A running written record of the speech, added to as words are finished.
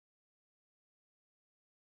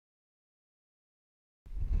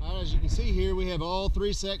see here, we have all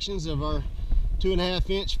three sections of our 2.5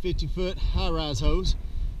 inch 50-foot high-rise hose,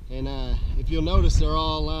 and if you'll notice, they're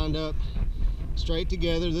all lined up straight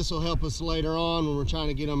together. This will help us later on when we're trying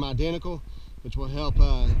to get them identical, which will help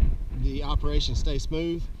the operation stay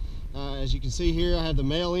smooth. As you can see here, I have the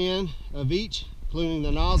male end of each, including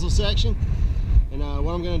the nozzle section. And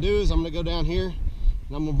what I'm going to do is I'm going to go down here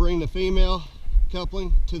and I'm going to bring the female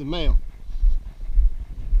coupling to the male.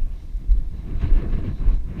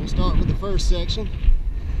 We'll start with the first section.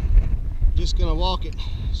 Just going to walk it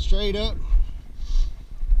straight up.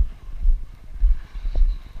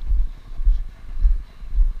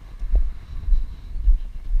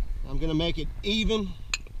 I'm going to make it even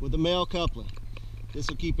with the male coupling. This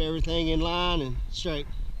will keep everything in line and straight.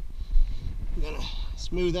 I'm going to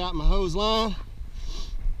smooth out my hose line.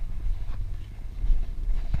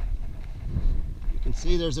 You can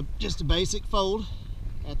see there's just a basic fold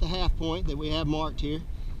at the half point that we have marked here.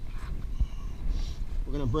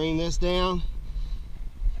 We're going to bring this down,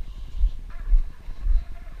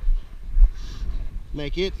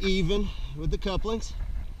 make it even with the couplings.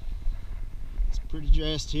 It's pretty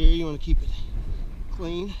dressed here. You want to keep it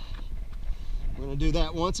clean. We're going to do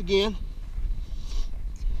that once again.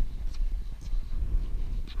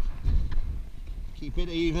 Keep it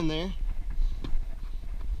even there.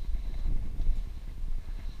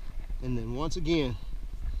 And then once again.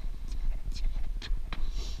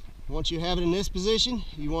 Once you have it in this position,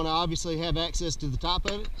 you want to obviously have access to the top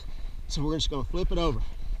of it. So we're just going to flip it over.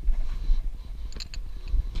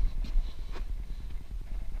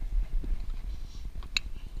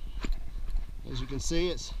 As you can see,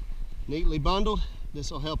 it's neatly bundled. This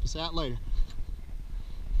will help us out later.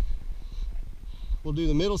 We'll do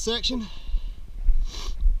the middle section.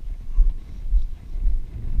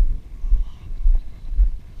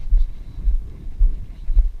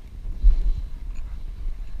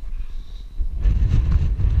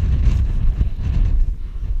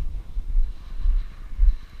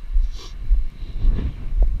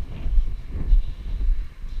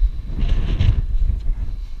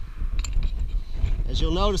 As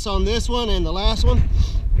you'll notice on this one and the last one,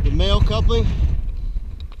 the male coupling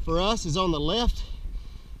for us is on the left.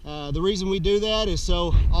 The reason we do that is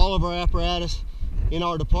so all of our apparatus in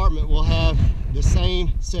our department will have the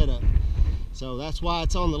same setup. So that's why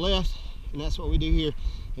it's on the left, and that's what we do here.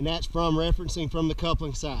 And that's from referencing from the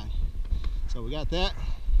coupling side. So we got that.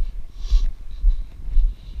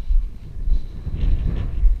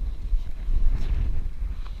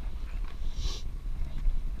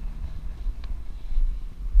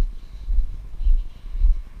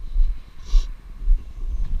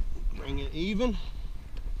 Bring it even.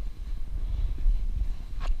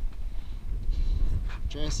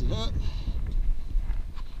 Dress it up.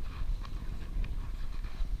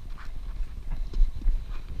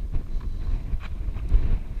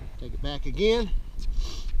 Take it back again.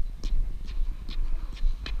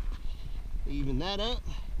 Even that up.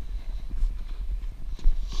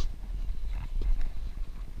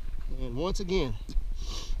 And once again.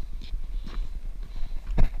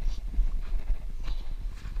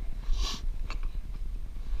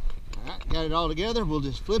 Alright, got it all together. We'll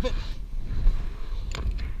just flip it.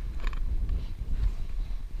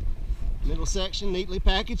 Middle section neatly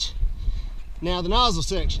packaged. Now the nozzle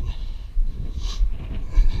section.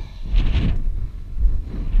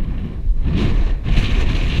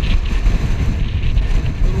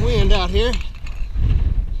 Little wind out here.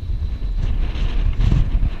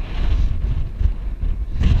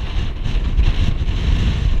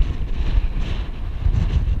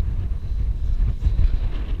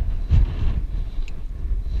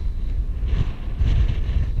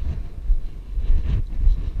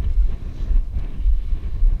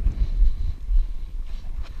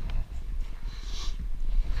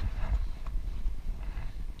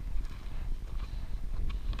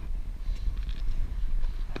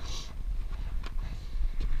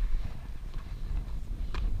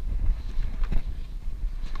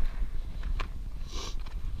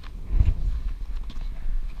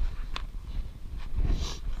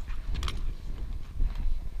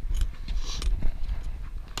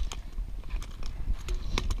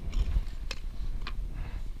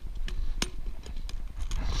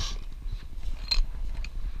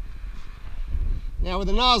 Now with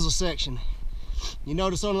the nozzle section, you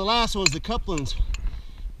notice on the last ones the couplings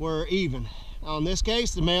were even. Now in this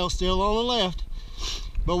case, the male's still on the left,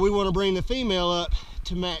 but we want to bring the female up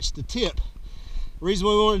to match the tip. The reason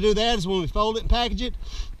we want to do that is when we fold it and package it,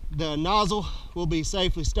 the nozzle will be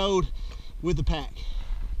safely stowed with the pack.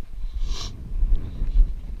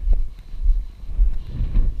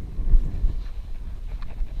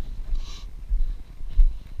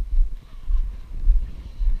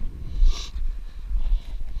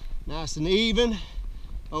 Nice and even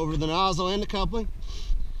over the nozzle and the coupling.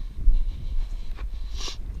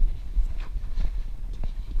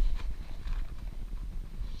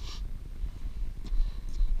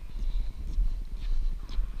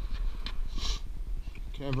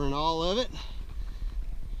 Covering all of it.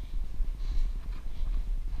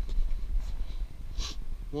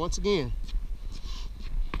 Once again,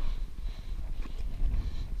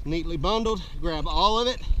 neatly bundled. Grab all of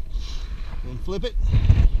it and flip it.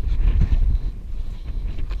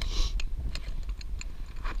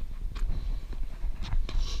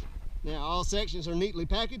 Now all sections are neatly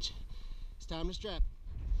packaged. It's time to strap.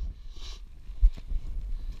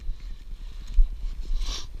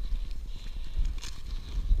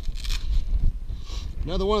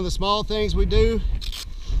 Another one of the small things we do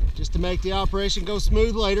just to make the operation go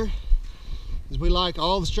smooth later is we like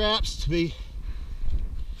all the straps to be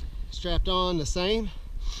strapped on the same.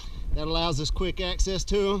 That allows us quick access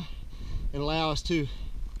to them and allow us to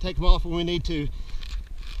take them off when we need to.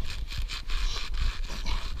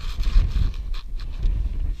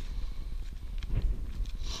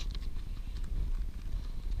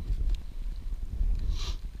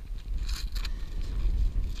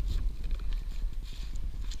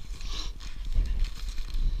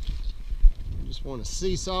 Just want to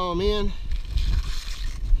seesaw them in.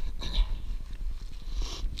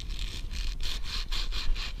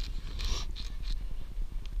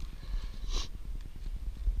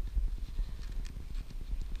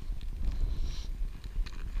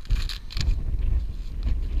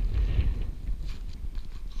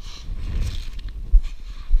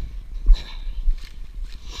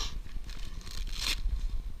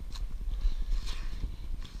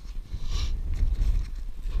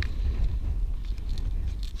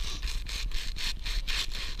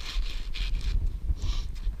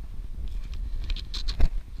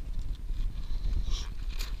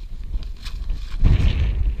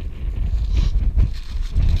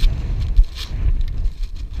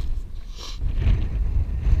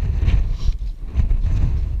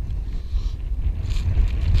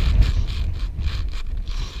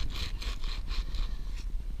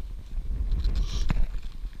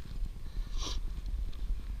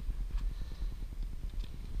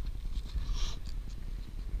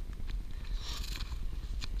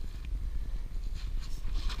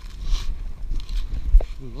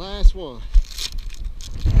 And last one.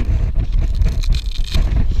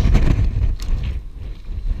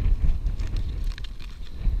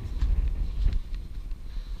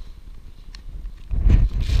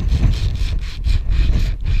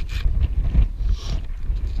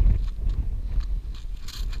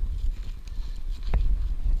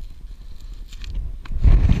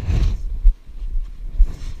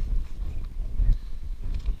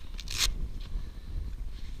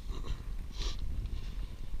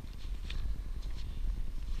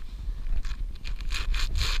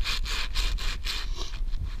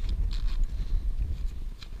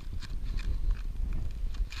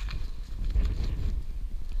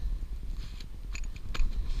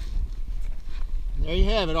 There you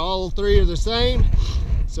have it. All three are the same.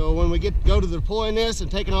 So when we go to deploying this and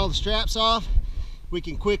taking all the straps off, we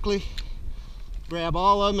can quickly grab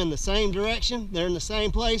all of them in the same direction. They're in the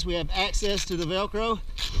same place. We have access to the Velcro.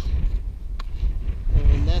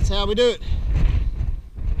 And that's how we do it.